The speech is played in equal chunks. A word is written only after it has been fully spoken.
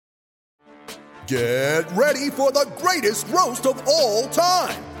Get ready for the greatest roast of all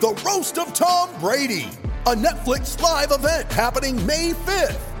time. The Roast of Tom Brady. A Netflix live event happening May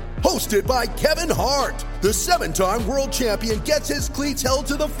 5th. Hosted by Kevin Hart. The 7-time world champion gets his cleats held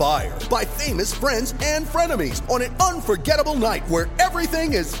to the fire by famous friends and frenemies on an unforgettable night where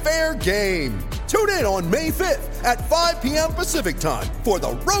everything is fair game. Tune in on May 5th at 5 p.m. Pacific time for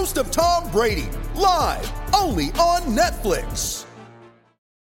the Roast of Tom Brady. Live only on Netflix.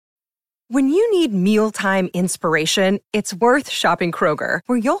 When you need mealtime inspiration, it's worth shopping Kroger,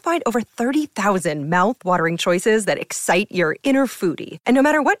 where you'll find over 30,000 mouth-watering choices that excite your inner foodie. And no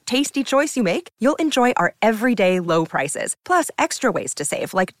matter what tasty choice you make, you'll enjoy our everyday low prices, plus extra ways to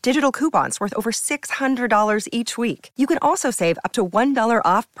save, like digital coupons worth over $600 each week. You can also save up to $1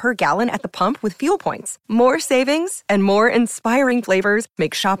 off per gallon at the pump with fuel points. More savings and more inspiring flavors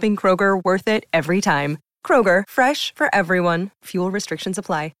make shopping Kroger worth it every time. Kroger, fresh for everyone. Fuel restrictions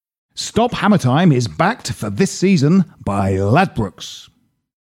apply. Stop Hammer Time is backed for this season by Ladbrokes.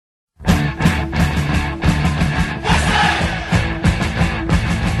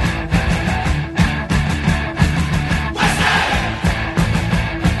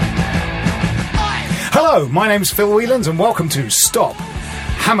 Hello, my name's Phil Whelans and welcome to Stop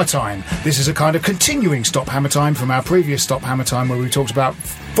Hammer Time. This is a kind of continuing Stop Hammer Time from our previous Stop Hammer Time where we talked about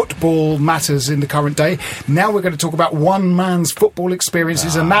football matters in the current day. Now we're going to talk about one man's football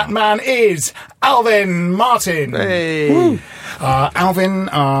experiences, and that man is Alvin Martin. Hey. Alvin,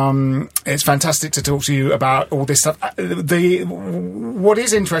 it's fantastic to talk to you about all this stuff. What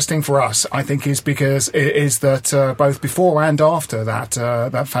is interesting for us, I think, is that both before and after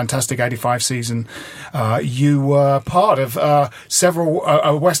that fantastic 85 season, you were part of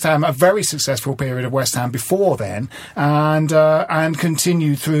several West Ham, a very successful period of West Ham before then, and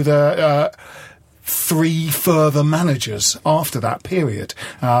continued through the 3 further managers after that period.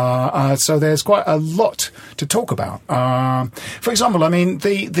 So there's quite a lot to talk about. For example, I mean,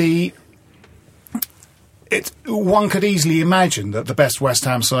 one could easily imagine that the best West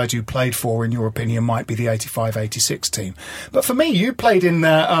Ham side you played for, in your opinion, might be the 85-86 team. But for me, you played in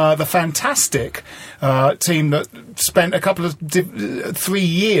the fantastic team that spent a couple of 3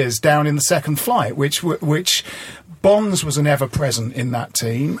 years down in the second flight, which Bonds was an ever-present in that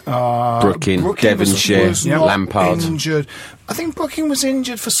team. Brooking, Devonshire, was not Lampard. Injured. I think Brooking was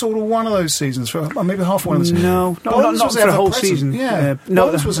injured for sort of one of those seasons, or maybe half one of those. No, not for a whole season. Yeah,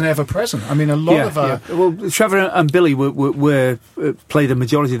 Bonds was an ever-present. I mean, a lot of... Well, Trevor and Billy were played the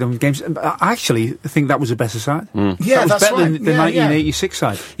majority of them games. I actually think that was a better side. Yeah, that was better than the 1986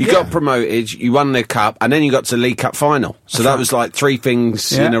 side. You got promoted, you won the cup, and then you got to the League Cup final. So that was like 3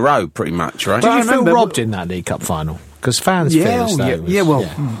 things in a row, pretty much, right? Did you feel robbed in that League Cup final? Because fans feel as though it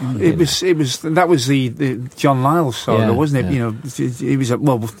was that was the John Lyall side, wasn't it? Yeah. You know, it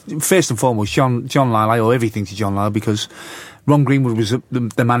was first and foremost John Lyall. I owe everything to John Lyall because Ron Greenwood was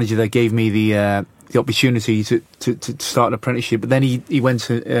the manager that gave me the opportunity to start an apprenticeship. But then he went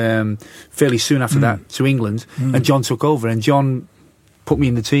to, fairly soon after that to England, and John took over, and John put me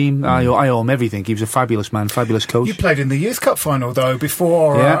in the team. I owe him everything. He was a fabulous man, fabulous coach. You played in the Youth Cup final though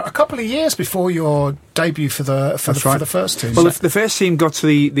before a couple of years before your debut for the first team. Well, the first team got to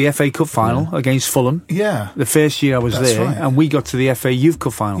the FA Cup final against Fulham. Yeah, the first year I was there, and we got to the FA Youth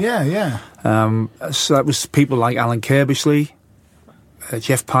Cup final. Yeah. So that was people like Alan Kirbishley,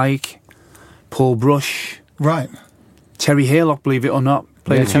 Jeff Pike, Paul Brush, right, Terry Haylock, believe it or not,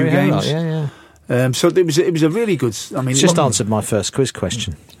 played a few games. Yeah. So it was a really good. I mean, it's just answered my first quiz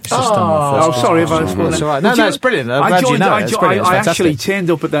question. Sorry if I. That's all right. No, it's brilliant. I'm glad you know it. It's brilliant. I actually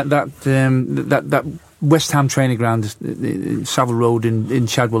turned up at that West Ham training ground, Savile Road in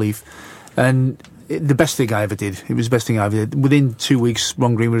Chadwell Heath, and the best thing I ever did. It was the best thing I ever did. Within 2 weeks,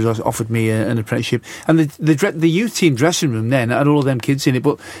 Ron Greenwood offered me an apprenticeship, and the youth team dressing room then had all of them kids in it,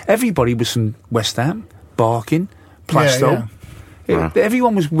 but everybody was from West Ham, Barking, Plaistow. Yeah.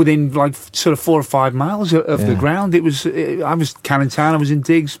 Everyone was within like sort of 4 or 5 miles of the ground. I was Cannon Town, I was in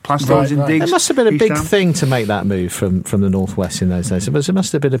Diggs, Plaistow was in Diggs. It must have been a big thing to make that move from the Northwest in those days. It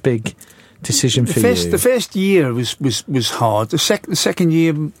must have been a big decision for you. The first year was hard. The second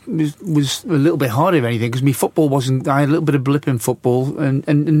year was a little bit harder, if anything, because my football wasn't. I had a little bit of blip in football, and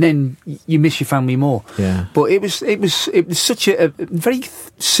then you miss your family more. Yeah. But it was such a very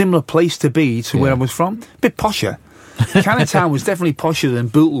similar place to be to where I was from. A bit posher. Cannon Town was definitely posher than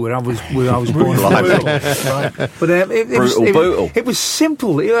Bootle, where I was born. But it was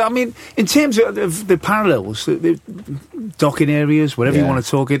simple. I mean, in terms of the parallels, the docking areas, whatever you want to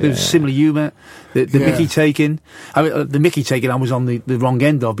talk it, there's similar humour. The Mickey taking, the Mickey taking, I was on the wrong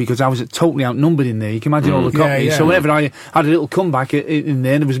end of because I was totally outnumbered in there. You can imagine all the cockneys. So whenever I had a little comeback in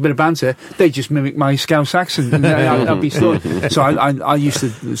there, and there was a bit of banter, they just mimic my Scouse accent, and I'd be stunned. So I used to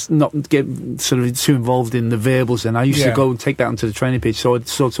not get sort of too involved in the verbals, and I used to go and take that onto the training pitch. So I'd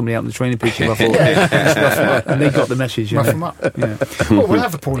sort somebody out on the training pitch if I thought, and they got the message. Rough them up. Yeah. Well, we'll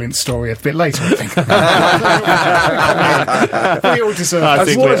have the Paul Ince story a bit later, I think. We all deserve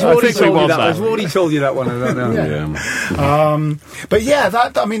that. I've already told you that one. I don't know. But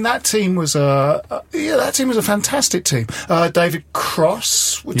that team was a fantastic team. David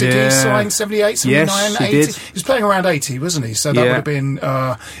Cross, did he sign 78, 79, 80? Did. He was playing around 80, wasn't he? So that would have been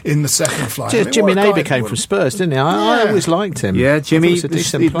in the second flight. Jimmy Naber came from Spurs, didn't he? I always liked him. Yeah, Jimmy. He was a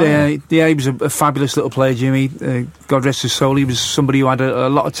decent player. He was a fabulous little player, Jimmy. God rest his soul. He was somebody who had a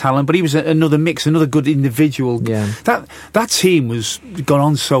lot of talent, but he was another mix, another good individual. Yeah. That team was gone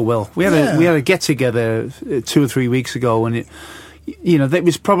on so well. We had a get together 2 or 3 weeks ago, and that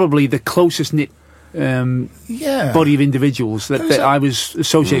was probably the closest knit body of individuals that I was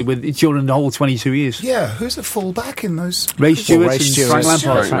associated with during the whole 22 years. Yeah, who's the fullback in those? Ray Stewart and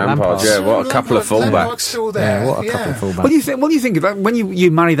Frank Lampard. Yeah, what a couple of fullbacks. Still there. Yeah, what a couple of fullbacks. What do you think of that? When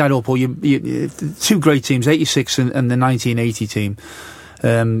you marry that up, or you two great teams, 86 and the 1980 team,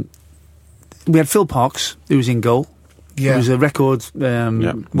 we had Phil Parkes, who was in goal. Yeah. It was a record,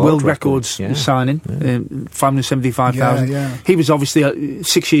 world records signing, 575,000. Yeah. He was obviously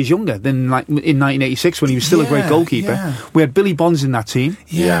 6 years younger than in 1986 when he was still a great goalkeeper. Yeah. We had Billy Bonds in that team.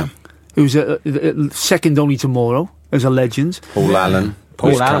 Yeah. Who was second only to Morrow as a legend. Paul Allen.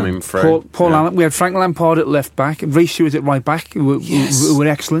 Paul Allen. We had Frank Lampard at left back, Ray Stewart at right back, who were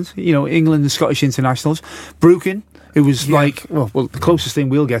excellent. England and Scottish internationals. Brukin, who was like, well, the closest thing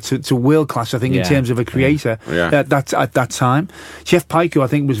we'll get to world class, I think, in terms of a creator at that time. Jeff Pike, who I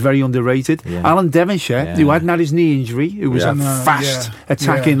think was very underrated. Alan Devonshire, who hadn't had his knee injury, who was a fast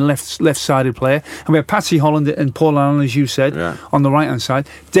attacking left-sided player. And we had Patsy Holland and Paul Allen, as you said, on the right-hand side.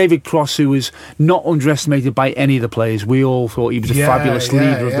 David Cross, who was not underestimated by any of the players. We all thought he was a fabulous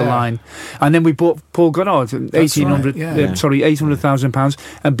leader of the line. And then we bought Paul Goddard, £800,000,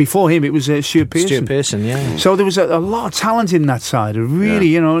 and before him it was Stuart Pearson. So there was a lot of talent in that side.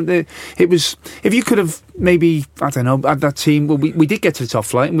 Really, it was. If you could have maybe, I don't know, at that team. Well, we did get to the top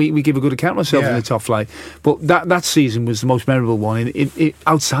flight, and we give a good account of ourselves in the top flight. But that season was the most memorable one in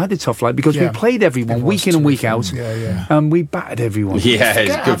outside the top flight because we played everyone week in and week out, and we battered everyone. Yeah,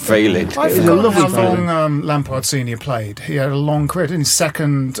 it's a good feeling. I forgot how long Lampard Senior played. He had a long career. His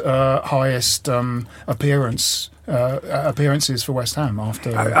second highest appearances for West Ham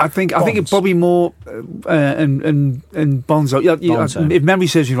after. I think Bobby Moore and Bonzo. If memory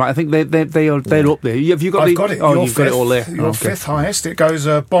serves me right, I think they're up there. Have you got? I've got it. Oh, you've got it all there. Your fifth highest. It goes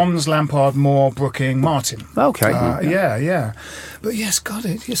Bonds, Lampard, Moore, Brooking, Martin. Okay. But yes, got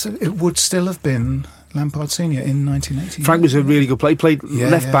it. Yes, it would still have been Lampard Senior in 1980. Frank was a really good player. He played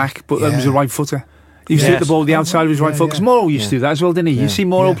left back, but he was a right footer. He used to hit the ball with the outside of his right foot. Because Morrow used to do that as well, didn't he? You see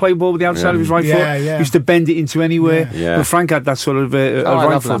Morrow play ball with the outside of his right foot. He used to bend it into anywhere. But Frank had that sort of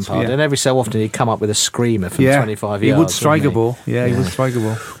right foot. Lampard. And every so often he'd come up with a screamer from 25 yards. He would strike a ball. He would strike a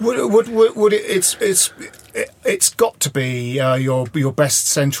ball. Would it's got to be your best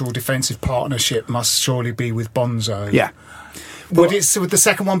central defensive partnership must surely be with Bonzo. Yeah. Would the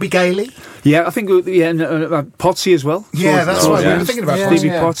second one be Gailey? Yeah, I think Potsy as well. Yeah, that's right. I'm thinking about Potsy.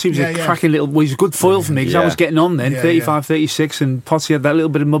 Stevie Potsy was a cracking little. Well, he's a good foil for me because I was getting on then, 35, 36, and Potsy had that little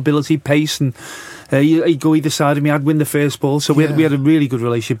bit of mobility, pace, and he'd go either side of me. I'd win the first ball, so we had a really good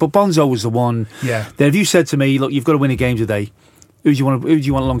relationship. But Bonzo was the one. Yeah. That if you said to me, "Look, you've got to win a game today," Who do you want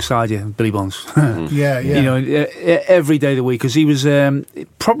alongside you? Billy Bonds. Every day of the week, because he was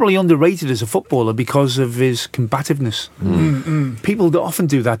probably underrated as a footballer because of his combativeness. People often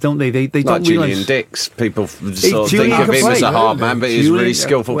do that, don't they? They like don't Julian realise. Dix. People sort of think of him as a hard man, but he's a really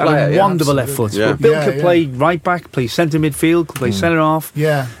skillful player. Wonderful left foot. Yeah. Bill could play right back, play centre midfield, could play centre half.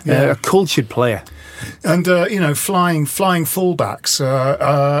 A cultured player. And flying fullbacks.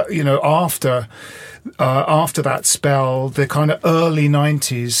 After that spell, the kind of early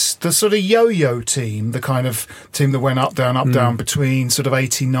 90s, the sort of yo-yo team, the kind of team that went up, down between sort of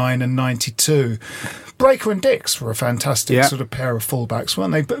 89 and 92. Breaker and Dix were a fantastic sort of pair of fullbacks,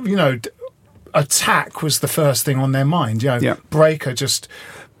 weren't they? But, attack was the first thing on their mind. Breaker just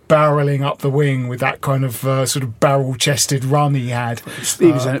barrelling up the wing with that kind of sort of barrel-chested run he had. He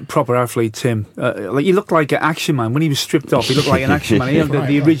was a proper athlete, Tim. He looked like an action man. When he was stripped off, he looked like an action man. He had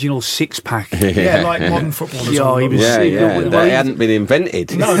the original six-pack. Yeah, like modern footballers. They hadn't been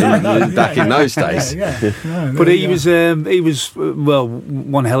invented back in those days. But he was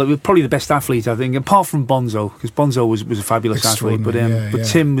one hell of it. Probably the best athlete, I think, apart from Bonzo, because Bonzo was a fabulous athlete. But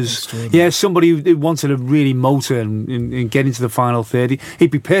Tim was somebody who wanted to really motor and get into the final third.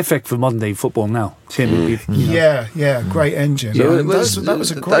 He'd be perfect for modern day football now. Tim would be, great engine. That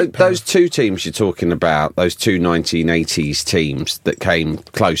was a great those two teams you're talking about, those two 1980s teams that came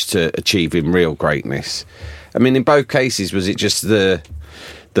close to achieving real greatness. I mean, in both cases, was it just the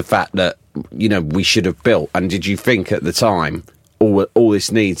fact that we should have built? And did you think at the time all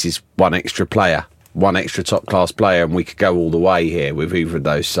this needs is one extra player, one extra top class player, and we could go all the way here with either of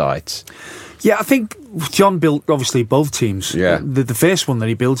those sides? Yeah, I think John built obviously both teams. Yeah, the first one that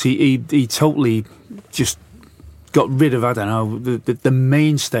he built, he totally just got rid of, I don't know, the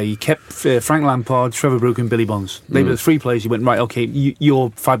mainstay. He kept Frank Lampard, Trevor Brooke and Billy Bonds. They were the three players. He went, right, okay, you're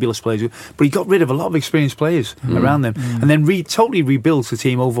fabulous players. But he got rid of a lot of experienced players around them. And then totally rebuilt the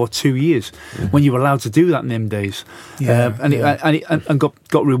team over 2 years when you were allowed to do that in them days. And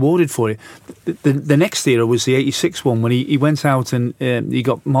got rewarded for it. The next era was the 86 one when he went out and he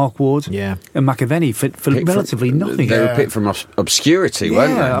got Mark Ward and McAvenny for relatively nothing. They were picked from obscurity,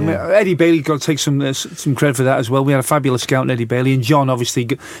 weren't they? I mean, Eddie Bailey got to take some credit for that as well. We had a fabulous scout in Eddie Bailey, and John obviously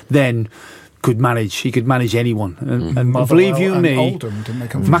then could manage. He could manage anyone, and believe you me, Oldham, didn't they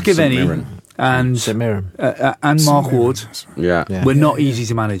come from McAvenny and Mark Ward were not easy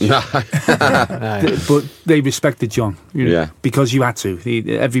to manage. But they respected John, because you had to.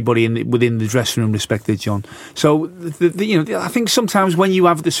 Everybody within the dressing room respected John. So I think sometimes when you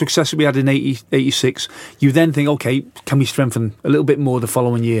have the success that we had in 86, you then think, okay, can we strengthen a little bit more the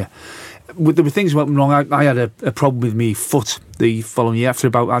following year? There were things that went wrong. I had a problem with my foot the following year. After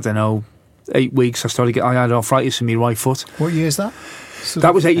about, 8 weeks, I had arthritis in my right foot. What year is that?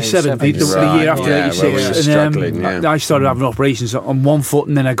 That was 87, the year after 86. And I started having operations on one foot,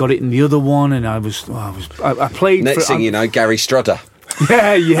 and then I got it in the other one, and I played. Next thing you know, Gary Strudder.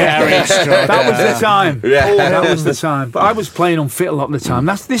 Yeah. That was the time. That was the time. But I was playing unfit a lot of the time.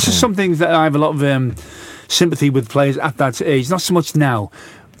 This is something that I have a lot of sympathy with players at that age. Not so much now.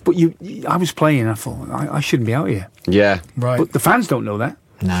 But I was playing, and I thought, I shouldn't be out here. Yeah, right. But the fans don't know that.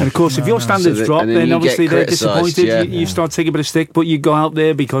 No. And of course, if your standards drop, then obviously they're disappointed. You start taking a bit of stick, but you go out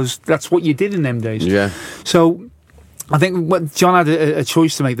there because that's what you did in them days. Yeah. So I think John had a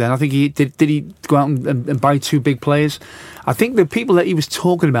choice to make then. I think he did he go out and buy two big players? I think the people that he was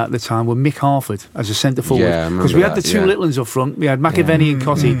talking about at the time were Mick Harford as a centre forward, because we had the two little ones up front. We had McAvenny and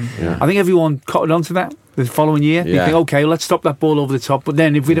Cotty. I think everyone cottoned onto that the following year. You think, okay, let's stop that ball over the top. But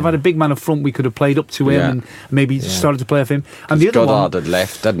then if we'd have had a big man up front, we could have played up to him and maybe started to play off him. And the other Goddard had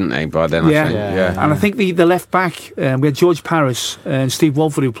left, hadn't he, by then? I think. And I think the left back, we had George Paris and Steve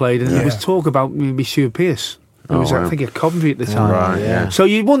Walford who played, and there was talk about maybe Stuart Pearce. It was, I think, at Coventry at the time. Right, So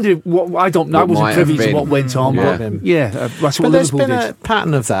you wonder what, I don't know, I wasn't privy to what went on, but that's what Liverpool did. But there's been a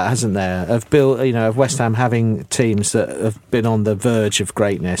pattern of that, hasn't there? Of West Ham having teams that have been on the verge of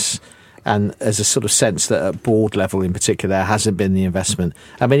greatness, and there's a sort of sense that at board level in particular there hasn't been the investment.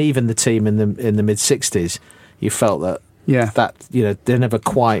 I mean, even the team in the mid 60s, you felt that. That they never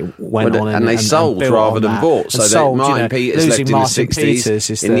quite went on, and they sold rather than bought. So Martin Peters left in the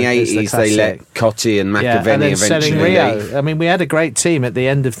 60s. In the 80s, they let Cotty and McAvenny and then eventually. Rio. I mean, we had a great team at the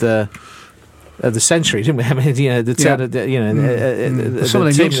end of the century, didn't we? I mean, the turn of some of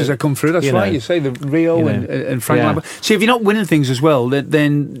the youngsters that come through. That's right. You say the Rio and Frank Lampard. See, if you're not winning things as well,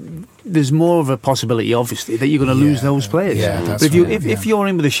 then there's more of a possibility, obviously, that you're going to lose those players. But if you're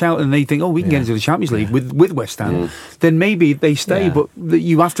in with a shout and they think, we can get into the Champions League with West Ham, then maybe they stay. But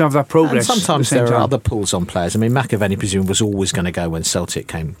you have to have that progress. And sometimes there are other pulls on players. I mean, McAvenny, presumably, was always going to go when Celtic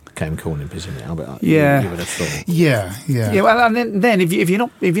came calling, presumably. You would have thought. Yeah. Well, and then if you're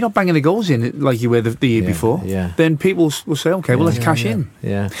not banging the goals in like you were the year before, then people will say, okay, well, let's cash in.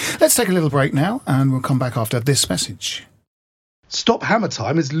 Yeah. Let's take a little break now, and we'll come back after this message. Stop Hammer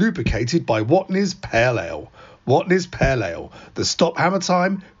Time is lubricated by Watney's Pale Ale. Watney's Pale Ale, the Stop Hammer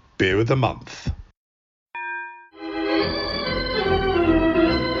Time beer of the month.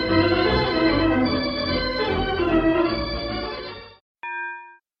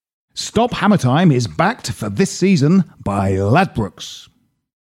 Stop Hammer Time is backed for this season by Ladbrokes.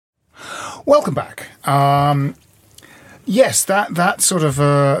 Welcome back. Yes, that sort of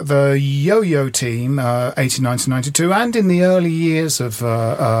the yo-yo team, 89 to 92, and in the early years of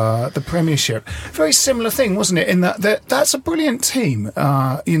the Premiership, very similar thing, wasn't it? In that's a brilliant team.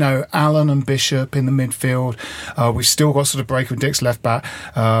 Allen and Bishop in the midfield. We've still got sort of Breaker and Dix left back.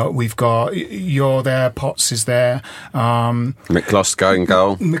 We've got you're there, Potts is there. McCloskey in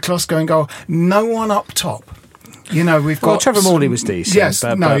goal. McCloskey in goal. No one up top. We've got... Trevor Morley was decent. Yes,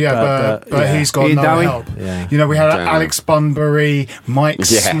 but he's got Ian no Dowie. help. Yeah. We had Alex Bunbury, Mike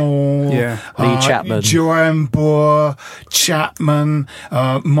Small, Lee Chapman, Joanne Boer, Chapman,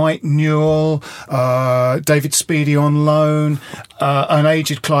 Mike Newell, David Speedy on loan, an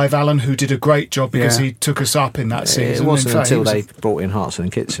aged Clive Allen who did a great job because he took us up in that season. It wasn't until they brought in Hartson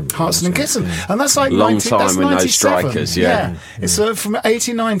and Kitson. And that's like long time with no strikers. It's from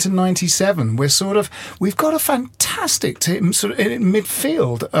 89 to 97. We've got a fantastic team sort of in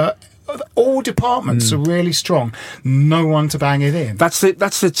midfield. All departments are really strong. No one to bang it in. That's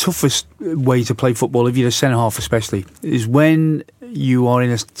the toughest way to play football, if you're a centre half especially, is when you are in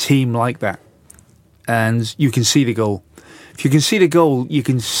a team like that and you can see the goal. If you can see the goal, you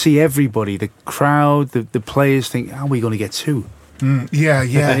can see everybody, the crowd, the players think, how are we going to get two?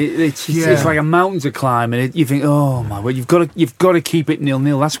 It's like a mountain to climb, and you think, oh my word, you've got to keep it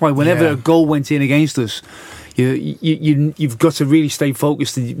 0-0. That's why whenever a goal went in against us, you've got to really stay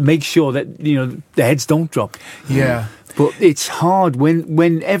focused and make sure that the heads don't drop. Yeah. But it's hard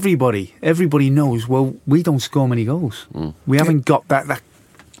when everybody knows, well, we don't score many goals. We haven't got that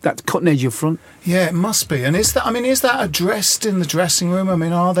cutting edge up front. Yeah, it must be. And is that addressed in the dressing room? I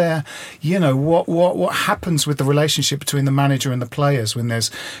mean, are there, what happens with the relationship between the manager and the players when there's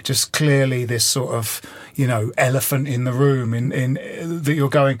just clearly this sort of, elephant in the room in that you're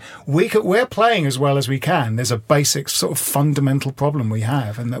going, we're playing as well as we can. There's a basic sort of fundamental problem we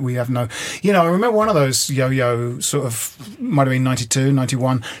have, and that we have no, I remember one of those yo-yo sort of, might have been 92,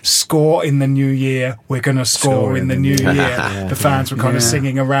 91, score in the new year, we're going to score in the new year. The fans were kind of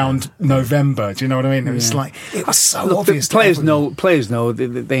singing around November. Do you know what I mean? It was like, it was so obvious. Players know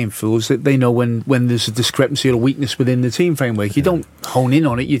they ain't fools. They know when there's a discrepancy or a weakness within the team framework. You don't hone in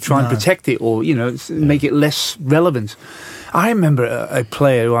on it. You try and protect it, or make it less relevant. I remember a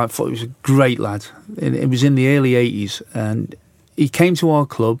player who I thought was a great lad. It was in the early 80s, and he came to our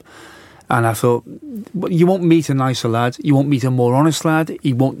club, and I thought, you won't meet a nicer lad. You won't meet a more honest lad.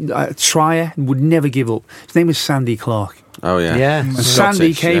 He won't a trier, would never give up. His name was Sandy Clark. Oh yeah. And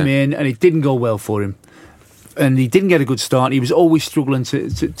Sandy came in, and it didn't go well for him, and he didn't get a good start. He was always struggling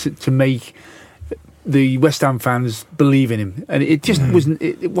to make the West Ham fans believe in him, and it just wasn't.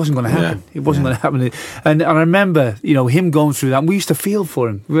 It wasn't going to happen. It wasn't going to happen. And I remember, him going through that. And we used to feel for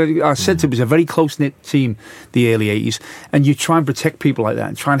him. I said it was a very close knit team, the early 80s, and you try and protect people like that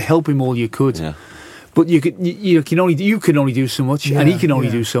and try and help him all you could. Yeah. But you can only do so much, and he can only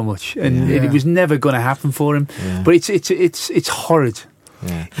do so much, and it was never going to happen for him. Yeah. But it's horrid.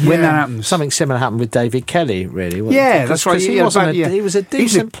 Yeah. When that happens. Something similar happened with David Kelly, really. That's right. He was a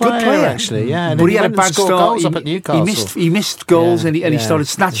decent player, actually. Yeah, but he had a bad start. Goals up at Newcastle. He missed goals, and he started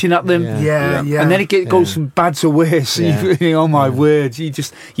snatching at them. And then it goes from bad to worse. Yeah. You think, oh my word! You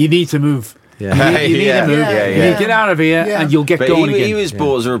need to move. Yeah. You need to move. You get out of here, and you'll get going again. He was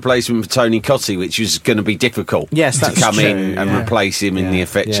bought as a replacement for Tony Cottee, which was going to be difficult. Yes, to come in and replace him in the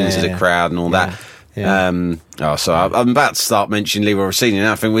affections of the crowd and all that. Yeah. So I'm about to start mentioning Leroy Rossini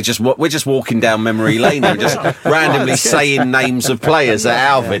now. I think we're just walking down memory lane and just randomly saying names of players at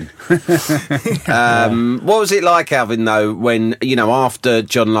Alvin. What was it like, Alvin, though, when after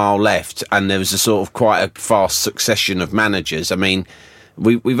John Lyall left and there was a sort of quite a fast succession of managers? I mean,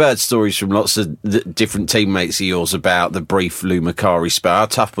 we've heard stories from lots of different teammates of yours about the brief Lou Macari spell. How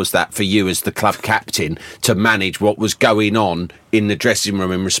tough was that for you as the club captain to manage what was going on in the dressing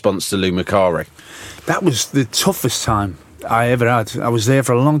room in response to Lou Macari? That was the toughest time I ever had. I was there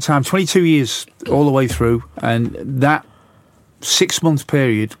for a long time, 22 years all the way through, and that 6-month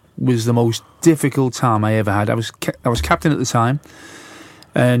period was the most difficult time I ever had. I was captain at the time,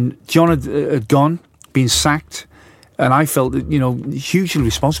 and John had gone, been sacked, and I felt hugely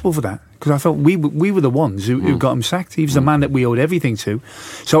responsible for that, because I felt we were the ones who got him sacked. He was the man that we owed everything to.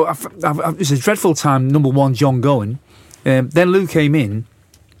 So it was a dreadful time. Number one, John going, then Lou came in,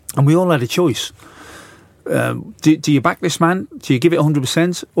 and we all had a choice. Do you back this man? Do you give it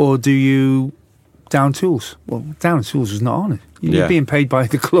 100%, or do you down tools? Well, down tools was not on it. You're being paid by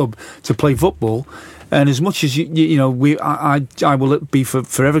the club to play football, and as much as I will be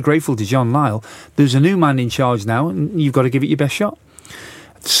forever grateful to John Lyall. There's a new man in charge now, and you've got to give it your best shot.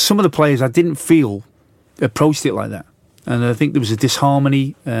 Some of the players I didn't feel approached it like that. And I think there was a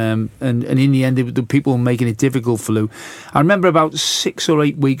disharmony, and in the end, the people were making it difficult for Lou. I remember about 6 or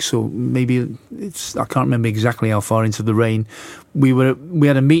 8 weeks, or maybe I can't remember exactly how far into the rain. We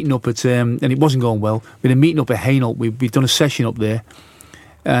had a meeting up at, and it wasn't going well. We had a meeting up at Hainault. We'd done a session up there,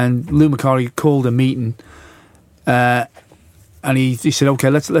 and Lou Macari called a meeting, and he said,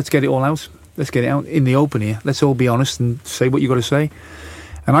 "Okay, let's get it all out. Let's get it out in the open here. Let's all be honest and say what you got to say."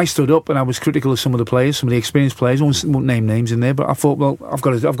 And I stood up and I was critical of some of the players, some of the experienced players. I won't name names in there, but I thought, well, I've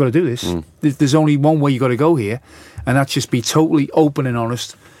got to do this. There's only one way you got to go here, and that's just be totally open and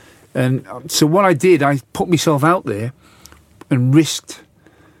honest. And so what I did, I put myself out there and risked,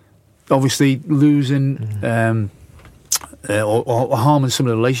 obviously, losing or harming some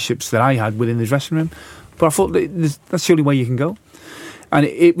of the relationships that I had within the dressing room. But I thought that's the only way you can go. And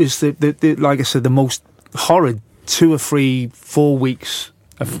it was the like I said, the most horrid 2 or 3, 4 weeks.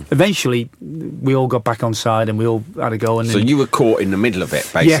 Eventually, we all got back on side and we all had a go. And so you were caught in the middle of it,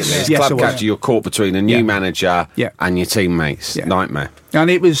 basically. As club captain, you were caught between a new manager and your teammates. Yeah. Nightmare.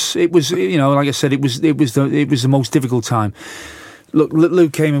 And it was like I said, it was the most difficult time. Look, Lou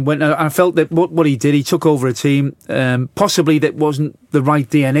came and went. And I felt that what he did, he took over a team, possibly that wasn't the right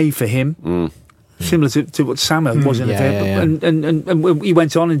DNA for him. Similar to what Samuel was in the field. And he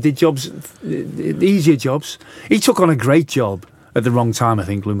went on and did jobs, easier jobs. He took on a great job at the wrong time, I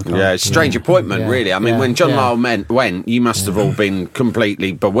think, Lou Macari. Yeah, it's a strange appointment, really. I mean, when John Lyle went, you must have all been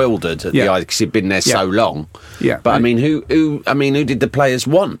completely bewildered at the idea, because he'd been there so long. Yeah. But I mean, who did the players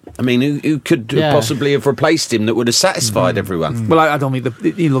want? I mean, who could possibly have replaced him that would have satisfied everyone? Well, I don't think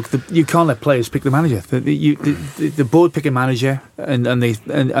you can't let players pick the manager. The board pick a manager and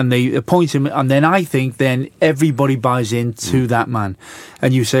they appoint him, and then I think everybody buys into that man,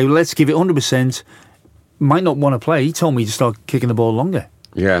 and you say, well, let's give it 100%. Might not want to play. He told me to start kicking the ball longer.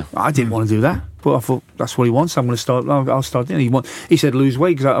 Yeah, I didn't want to do that, but I thought that's what he wants. I'm going to start. I'll start doing. He said lose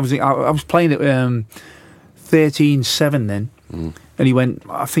weight, because I was playing at 13-7 then, and he went,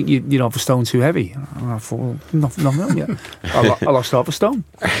 I think you're off a stone too heavy. And I thought, well, nothing yet. I lost half a stone.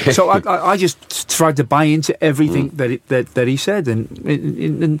 So I just tried to buy into everything that he said,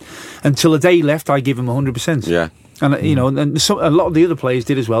 and until the day he left, I give him 100%. Yeah. And and a lot of the other players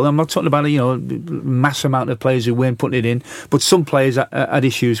did as well. I'm not talking about mass amount of players who weren't putting it in, but some players had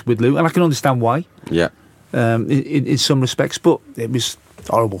issues with Lou, and I can understand why. Yeah. In some respects, but it was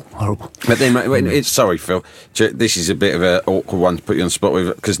horrible. But then, sorry, Phil. This is a bit of an awkward one to put you on the spot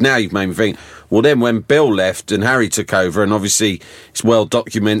with, because now you've made me think. Well, then when Bill left and Harry took over, and obviously it's well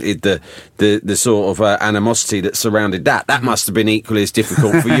documented the sort of animosity that surrounded that must have been equally as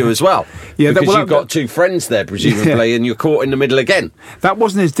difficult for you as well. Yeah, because you've got two friends there, presumably, and you're caught in the middle again. That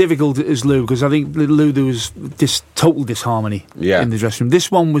wasn't as difficult as Lou, because I think Lou, there was total disharmony in the dressing room. This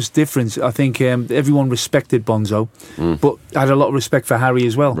one was different. I think everyone respected Bonzo, but had a lot of respect for Harry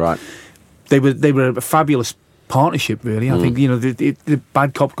as well. Right. They were a fabulous partnership, really. I think the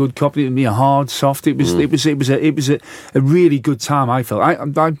bad cop, good cop, hard, soft. It was a really good time. I felt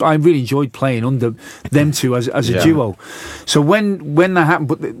I really enjoyed playing under them two as a duo. So when that happened,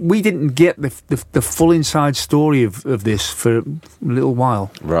 but we didn't get the full inside story of this for a little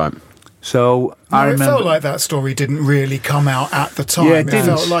while. Right. So I remember, it felt like that story didn't really come out at the time. Yeah, it didn't.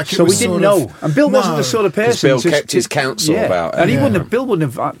 Felt like so we didn't know. And Bill wasn't the sort of person. Bill kept his counsel about it. And he wouldn't have. Bill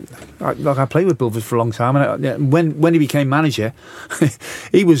wouldn't have. I played with Bill for a long time, and when he became manager,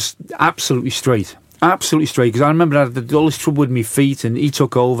 he was absolutely straight. Because I remember I had all this trouble with my feet, and he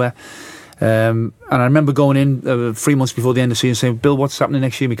took over. And I remember going in 3 months before the end of the season saying, Bill, what's happening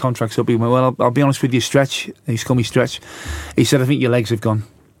next year? My contract's up. He went, well, I'll be honest with you, Stretch. He's called me Stretch. He said, I think your legs have gone.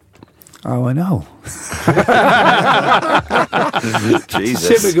 Oh, I know.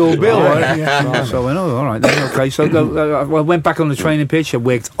 Jesus. Typical Bill, right? Yeah. So I went, all right, then, okay. So I went back on the training pitch. I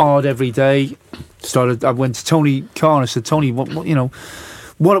worked hard every day. I went to Tony Carr and I said, Tony, what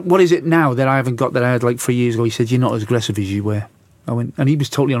is it now that I haven't got that I had like 3 years ago? He said, you're not as aggressive as you were. I went, and he was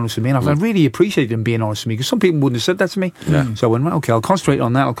totally honest with me, and I really appreciated him being honest with me, because some people wouldn't have said that to me. Yeah. So I went, right, okay, I'll concentrate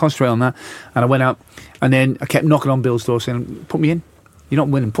on that, and I went out, and then I kept knocking on Bill's door saying, put me in. You're not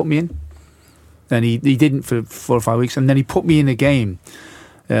winning, put me in. And he didn't for 4 or 5 weeks, and then he put me in a game,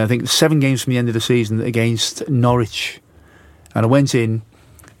 I think 7 games from the end of the season against Norwich, and I went in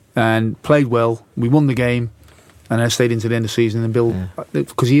and played well. We won the game, and I stayed into the end of the season. And Bill,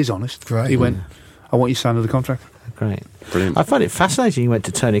 because he is honest, he went, I want you to sign another contract. Great. Brilliant. I find it fascinating you went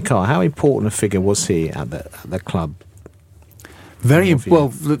to Tony Carr. How important a figure was he at the club? Very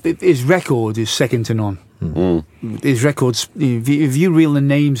well. His record is second to none. His records, if you reel the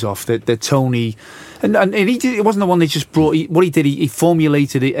names off, that Tony, and it wasn't the one they just brought. What he did, he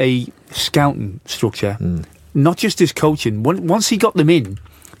formulated a scouting structure not just his coaching. Once he got them in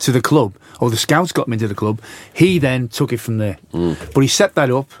to the club, or the scouts got him into the club, he then took it from there. But he set that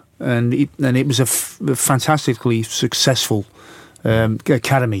up, and it was a fantastically successful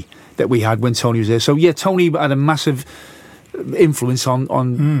academy that we had when Tony was there. So yeah, Tony had a massive influence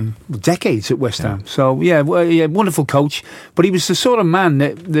on decades at West Ham. So yeah, wonderful coach. But he was the sort of man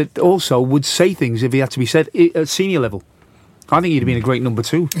that also would say things if he had to be said at senior level. I think he'd have been a great number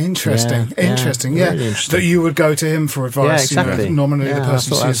 2. Interesting. Really interesting. That you would go to him for advice. Yeah, exactly. Normally the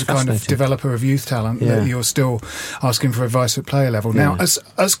person sees a kind of developer of youth talent, that you're still asking for advice at player level. Now,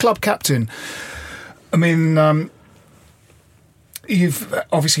 as club captain, I mean, you've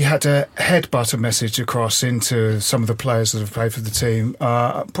obviously had to headbutt a message across into some of the players that have played for the team.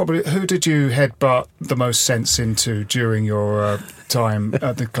 Probably, who did you headbutt the most sense into during your time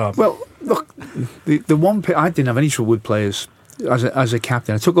at the club? Well, look, the one I didn't have any trouble with players as a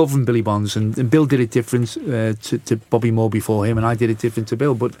captain. I took over from Billy Bonds, and Bill did it different to Bobby Moore before him, and I did it different to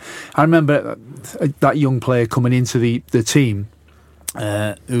Bill. But I remember that young player coming into the team,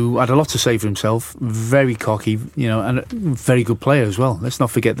 who had a lot to say for himself, very cocky, and a very good player as well. Let's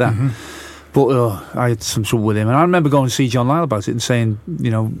not forget that. But I had some trouble with him, and I remember going to see John Lyle about it and saying,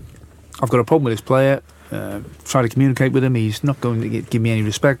 I've got a problem with this player. Try to communicate with him. He's not going to give me any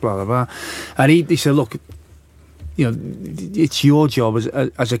respect. Blah blah blah. And he said, look, it's your job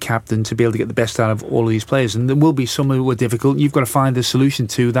as a captain to be able to get the best out of all of these players, and there will be some who are difficult. You've got to find a solution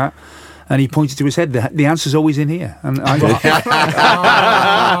to that. And he pointed to his head. The answer's always in here. And I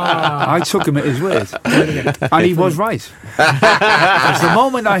took him at his word, and he was right. Because the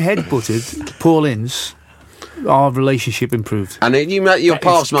moment I headbutted Paul Ince, our relationship improved. And then your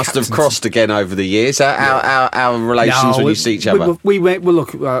paths must have crossed again over the years. Our relations when you see each other. We went. Well,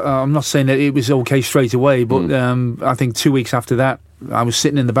 look, I'm not saying that it was okay straight away, but I think 2 weeks after that, I was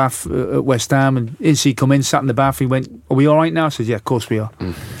sitting in the bath at West Ham, and Ince come in, sat in the bath. He went, "Are we all right now?" I said, "Yeah, of course we are."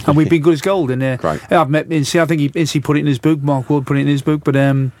 And we've been good as gold. And I've met Ince. I think Ince put it in his book. Mark Wood put it in his book. But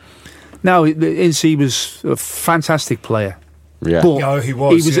no, Ince was a fantastic player. Yeah, but he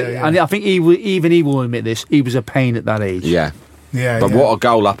was. And I think he will admit this. He was a pain at that age. Yeah. But what a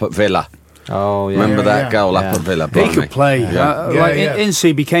goal up at Villa. Oh, yeah. Remember that goal up at Villa? He could play. Ince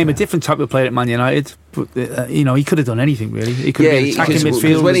became a different type of player at Man United. But, he could have done anything, really. He could have been attacking midfield.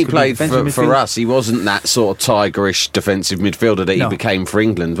 Because when he played for us, he wasn't that sort of tigerish defensive midfielder that he became for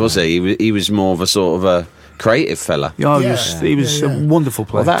England, was he? He was more of a sort of a creative fella. He was a wonderful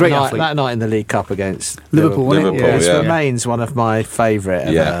player. Well, great athlete. That night in the League Cup against Liverpool, it remains one of my favourite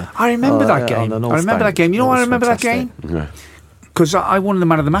ever. I remember that game. You know why I remember that game? Because I won the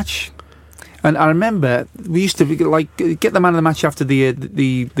man of the match. And I remember we used to get the man of the match after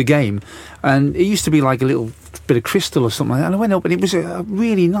the game, and it used to be like a little bit of crystal or something like that. And I went up, and it was a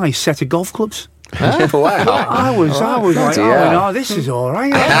really nice set of golf clubs. Wow! I was like, this is all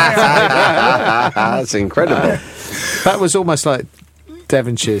right. That's incredible. That was almost like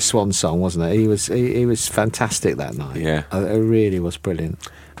Devonshire's swan song, wasn't it? He was fantastic that night. Yeah, it really was brilliant.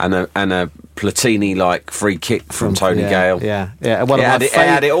 And a Platini-like free kick from Tony Gale. Yeah. It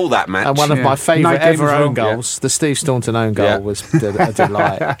had it all that match. And one of my favourite ever own goals, the Steve Staunton own goal, was a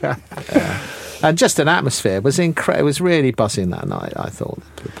delight. And just an atmosphere was incredible. It was really buzzing that night, I thought,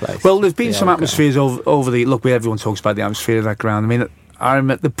 the place. Well, there's been some atmospheres over the... Look, everyone talks about the atmosphere of that ground. I mean, I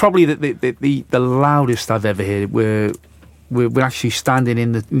remember probably the loudest I've ever heard. We're actually standing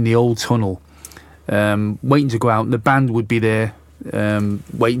in the old tunnel, waiting to go out, and the band would be there.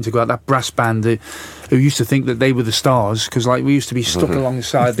 Waiting to go out, that brass band who used to think that they were the stars, because we used to be stuck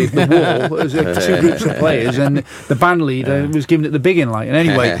alongside the wall as two groups of players, and the band leader was giving it the big in light. And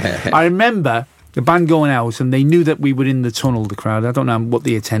anyway, I remember the band going out, and they knew that we were in the tunnel, the crowd. I don't know what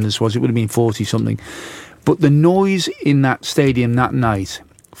the attendance was, it would have been 40 something, but the noise in that stadium that night,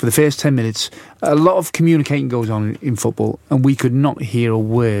 for the first 10 minutes, a lot of communicating goes on in football, and we could not hear a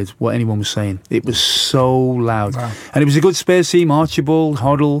word what anyone was saying. It was so loud. Wow. And it was a good Spurs team: Archibald,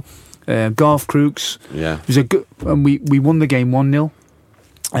 Hoddle, Garth Crooks. Yeah. It was a good, and we won the game 1-0.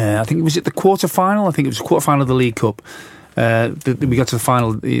 I think it was at the quarter-final. I think it was the quarter-final of the League Cup. We got to the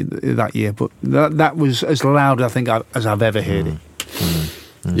final that year, but that was as loud, I think, as I've ever heard it.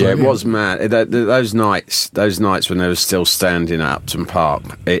 Yeah, it was mad. Those nights when they were still standing at Upton Park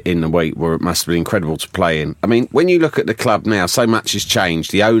in the week, it must have been incredible to play in. I mean, when you look at the club now, so much has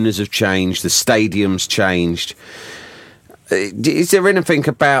changed. The owners have changed. The stadium's changed. Is there anything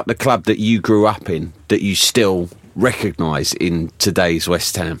about the club that you grew up in that you still recognise in today's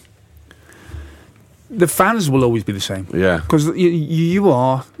West Ham? The fans will always be the same. Yeah. Because you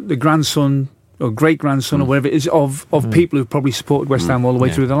are the grandson or great-grandson or whatever it is of people who've probably supported West Ham all the way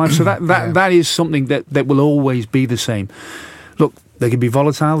through their life. So that is something that will always be the same. Look, they can be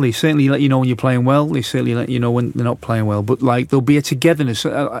volatile. They certainly let you know when you're playing well. They certainly let you know when they're not playing well. But like, there'll be a togetherness.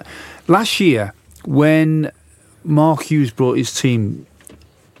 Last year, when Mark Hughes brought his team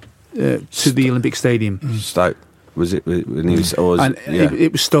to the Olympic Stadium, Stoke. Was it when he was? Or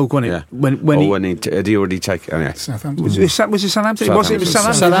it was Stoke, wasn't it? Yeah. When had he already taken? Oh, yeah. Southampton. Was it Southampton? It was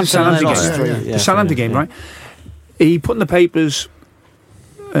Southampton game. The Southampton game, right? He put in the papers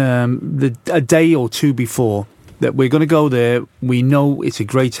a day or two before that we're going to go there. We know it's a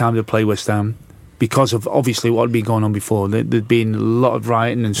great time to play West Ham because of obviously what had been going on before. There'd been a lot of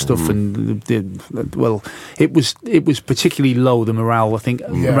rioting and stuff, and it was particularly low, the morale, I think,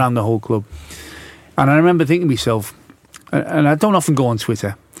 around the whole club. And I remember thinking to myself, and I don't often go on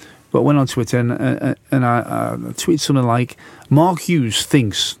Twitter, but I went on Twitter and I tweeted something like, Mark Hughes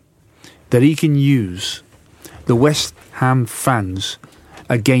thinks that he can use the West Ham fans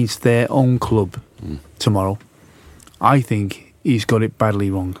against their own club tomorrow. I think he's got it badly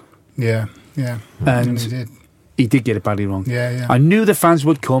wrong. Yeah. And he did get it badly wrong. Yeah. I knew the fans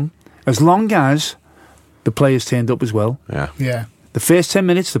would come, as long as the players turned up as well. Yeah. The first 10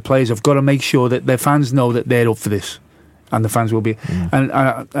 minutes, the players have got to make sure that their fans know that they're up for this, and the fans will be. And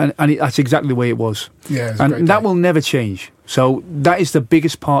that's exactly the way it was. Yeah, and that will never change. So that is the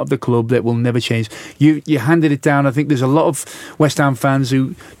biggest part of the club that will never change. You handed it down. I think there's a lot of West Ham fans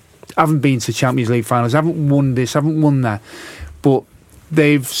who haven't been to Champions League finals, haven't won this, haven't won that, but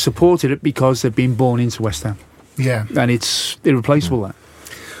they've supported it because they've been born into West Ham. Yeah, and it's irreplaceable. That.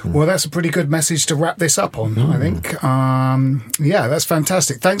 Well, that's a pretty good message to wrap this up on, I think. Yeah, that's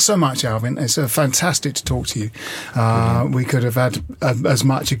fantastic. Thanks so much, Alvin. It's fantastic to talk to you. We could have had as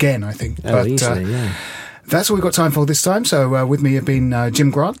much again, I think. But easily, that's all we've got time for this time. So with me have been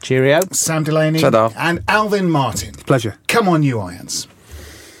Jim Grant. Cheerio. Sam Delaney. Ta-da. And Alvin Martin. Pleasure. Come on, you Irons.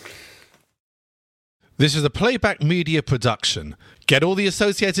 This is a Playback Media production. Get all the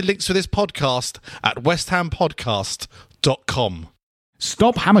associated links for this podcast at westhampodcast.com.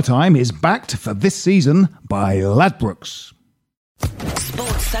 Stop Hammer Time is backed for this season by Ladbrokes.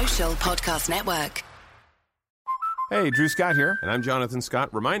 Sports Social Podcast Network. Hey, Drew Scott here, and I'm Jonathan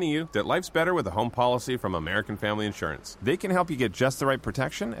Scott, reminding you that life's better with a home policy from American Family Insurance. They can help you get just the right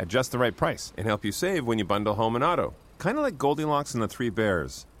protection at just the right price and help you save when you bundle home and auto. Kind of like Goldilocks and the Three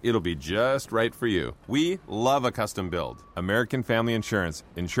Bears. It'll be just right for you. We love a custom build. American Family Insurance.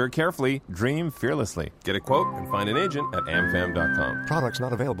 Insure carefully, dream fearlessly. Get a quote and find an agent at amfam.com. Products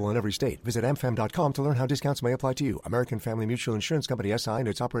not available in every state. Visit amfam.com to learn how discounts may apply to you. American Family Mutual Insurance Company, SI, and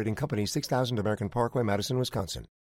its operating company, 6000 American Parkway, Madison, Wisconsin.